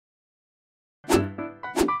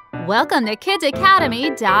Welcome to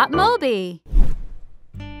KidsAcademy.mobi.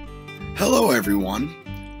 Hello everyone.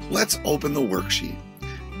 Let's open the worksheet.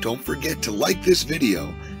 Don't forget to like this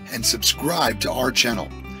video and subscribe to our channel.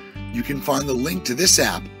 You can find the link to this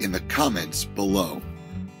app in the comments below.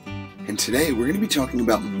 And today we're going to be talking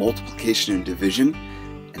about multiplication and division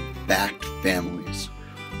and fact families.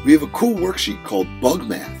 We have a cool worksheet called Bug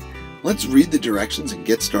Math. Let's read the directions and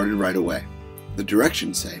get started right away. The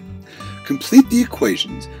directions say, complete the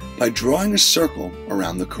equations by drawing a circle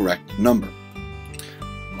around the correct number.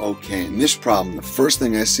 Okay, in this problem, the first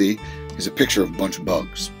thing I see is a picture of a bunch of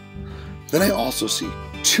bugs. Then I also see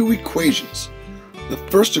two equations. The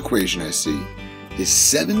first equation I see is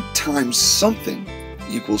 7 times something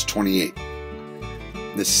equals 28.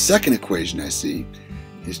 The second equation I see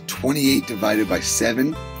is 28 divided by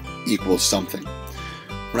 7 equals something.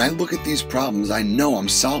 When I look at these problems, I know I'm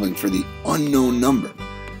solving for the unknown number.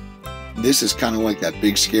 This is kind of like that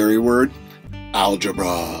big scary word,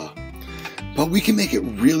 algebra. But we can make it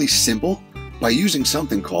really simple by using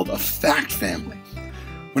something called a fact family.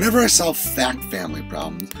 Whenever I solve fact family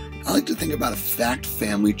problems, I like to think about a fact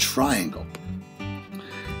family triangle.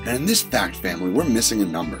 And in this fact family, we're missing a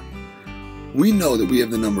number. We know that we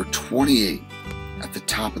have the number 28 at the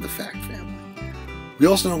top of the fact family. We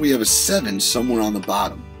also know we have a 7 somewhere on the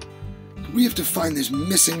bottom. But we have to find this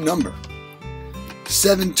missing number.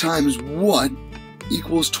 7 times what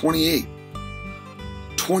equals 28?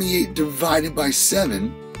 28 divided by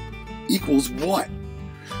 7 equals what?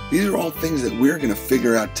 These are all things that we're going to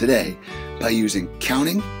figure out today by using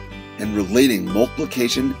counting and relating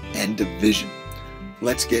multiplication and division.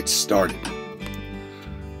 Let's get started.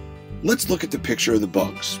 Let's look at the picture of the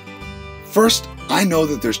bugs. First, I know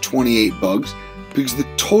that there's 28 bugs because the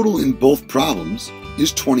total in both problems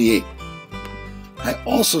is 28. I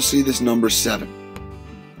also see this number 7.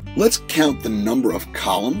 Let's count the number of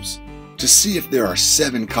columns to see if there are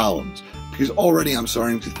 7 columns, because already I'm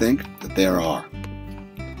starting to think that there are.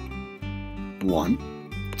 1,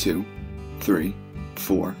 2, 3,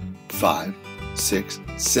 4, 5, 6,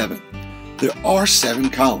 7. There are 7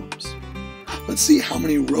 columns. Let's see how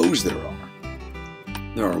many rows there are.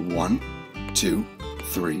 There are 1, 2,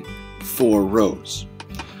 3, 4 rows.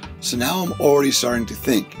 So now I'm already starting to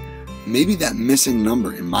think maybe that missing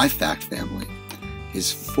number in my fact family is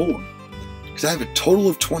 4, because I have a total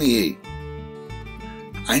of 28.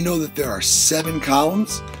 I know that there are 7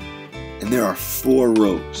 columns and there are 4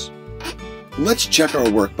 rows. Let's check our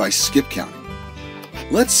work by skip counting.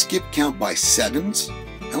 Let's skip count by 7s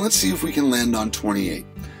and let's see if we can land on 28.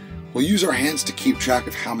 We'll use our hands to keep track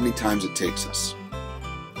of how many times it takes us.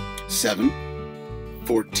 7,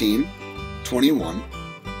 14, 21,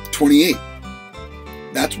 28.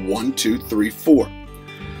 That's 1, 2, 3, 4.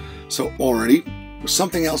 So already,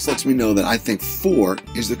 something else lets me know that I think 4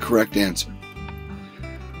 is the correct answer.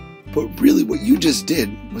 But really what you just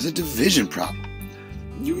did was a division problem.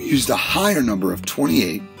 You used a higher number of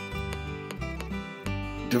 28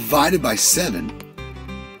 divided by 7,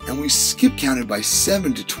 and we skip counted by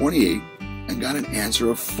 7 to 28 and got an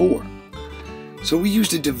answer of 4. So we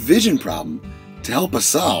used a division problem to help us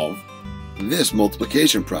solve this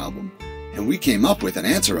multiplication problem, and we came up with an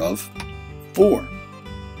answer of 4.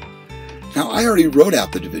 Now, I already wrote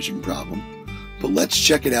out the division problem, but let's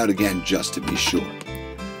check it out again just to be sure.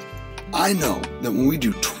 I know that when we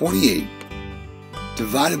do 28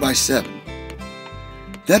 divided by 7,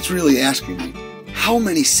 that's really asking me how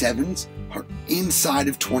many 7s are inside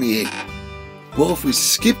of 28. Well, if we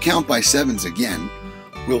skip count by 7s again,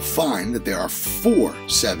 we'll find that there are 4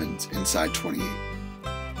 7s inside 28.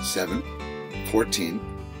 7, 14,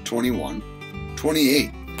 21,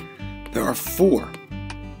 28. There are 4.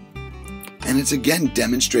 And it's again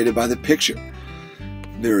demonstrated by the picture.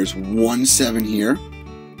 There is 1 7 here.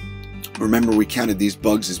 Remember, we counted these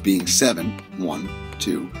bugs as being 7. 1,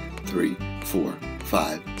 2, 3, 4,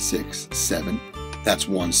 5, 6, 7. That's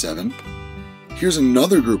 1 7. Here's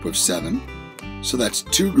another group of 7. So that's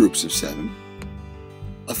 2 groups of 7.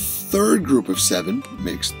 A third group of 7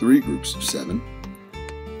 makes 3 groups of 7.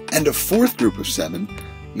 And a fourth group of 7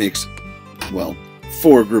 makes, well,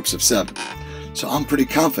 4 groups of 7. So I'm pretty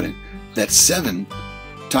confident that 7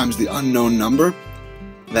 times the unknown number,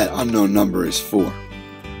 that unknown number is 4.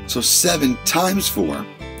 So 7 times 4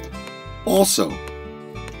 also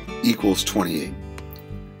equals 28.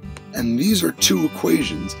 And these are 2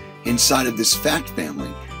 equations inside of this fact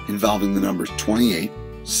family involving the numbers 28,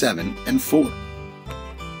 7, and 4.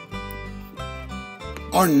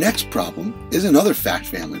 Our next problem is another fact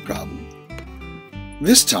family problem.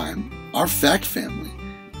 This time, our fact family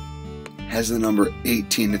has the number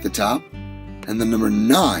 18 at the top and the number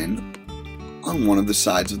 9 on one of the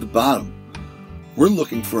sides of the bottom. We're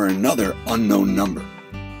looking for another unknown number.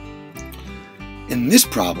 In this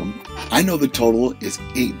problem, I know the total is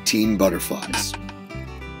 18 butterflies.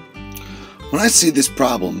 When I see this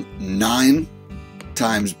problem, 9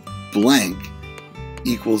 times blank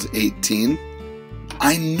equals 18,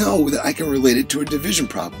 I know that I can relate it to a division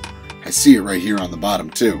problem. I see it right here on the bottom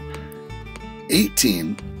too.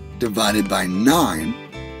 18 divided by 9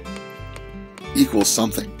 equals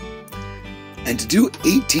something. And to do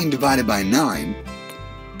 18 divided by 9,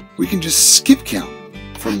 we can just skip count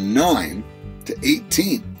from 9 to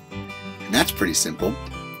 18. And that's pretty simple.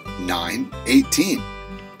 9, 18.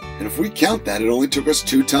 And if we count that, it only took us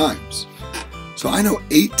 2 times. So I know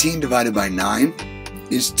 18 divided by 9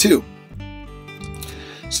 is 2.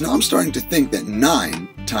 So now I'm starting to think that 9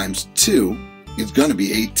 times 2 is going to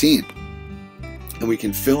be 18. And we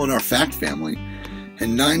can fill in our fact family.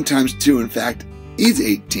 And 9 times 2, in fact, is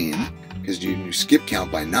 18. Because you skip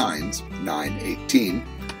count by 9s, 9, 18.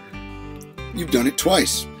 You've done it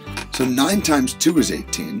twice. So 9 times 2 is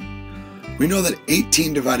 18. We know that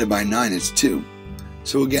 18 divided by 9 is 2.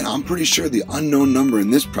 So again, I'm pretty sure the unknown number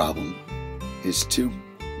in this problem is 2.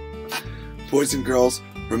 Boys and girls,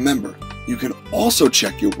 remember, you can also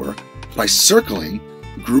check your work by circling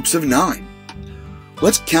groups of 9.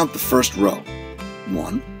 Let's count the first row.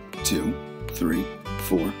 1, 2, 3,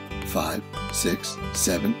 4, 5, 6,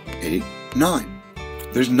 7, 8, 9.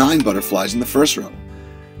 There's 9 butterflies in the first row.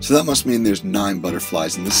 So that must mean there's 9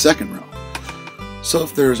 butterflies in the second row. So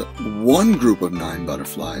if there's one group of 9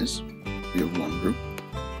 butterflies, we have one group.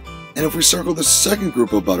 And if we circle the second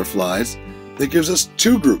group of butterflies, that gives us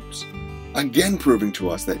 2 groups. Again proving to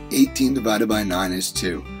us that 18 divided by 9 is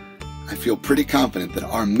 2. I feel pretty confident that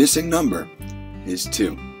our missing number is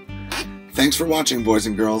 2. Thanks for watching, boys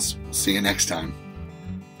and girls. We'll see you next time.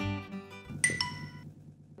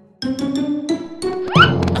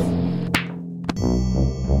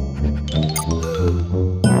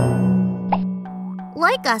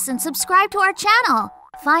 Like us and subscribe to our channel.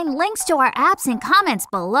 Find links to our apps in comments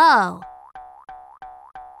below.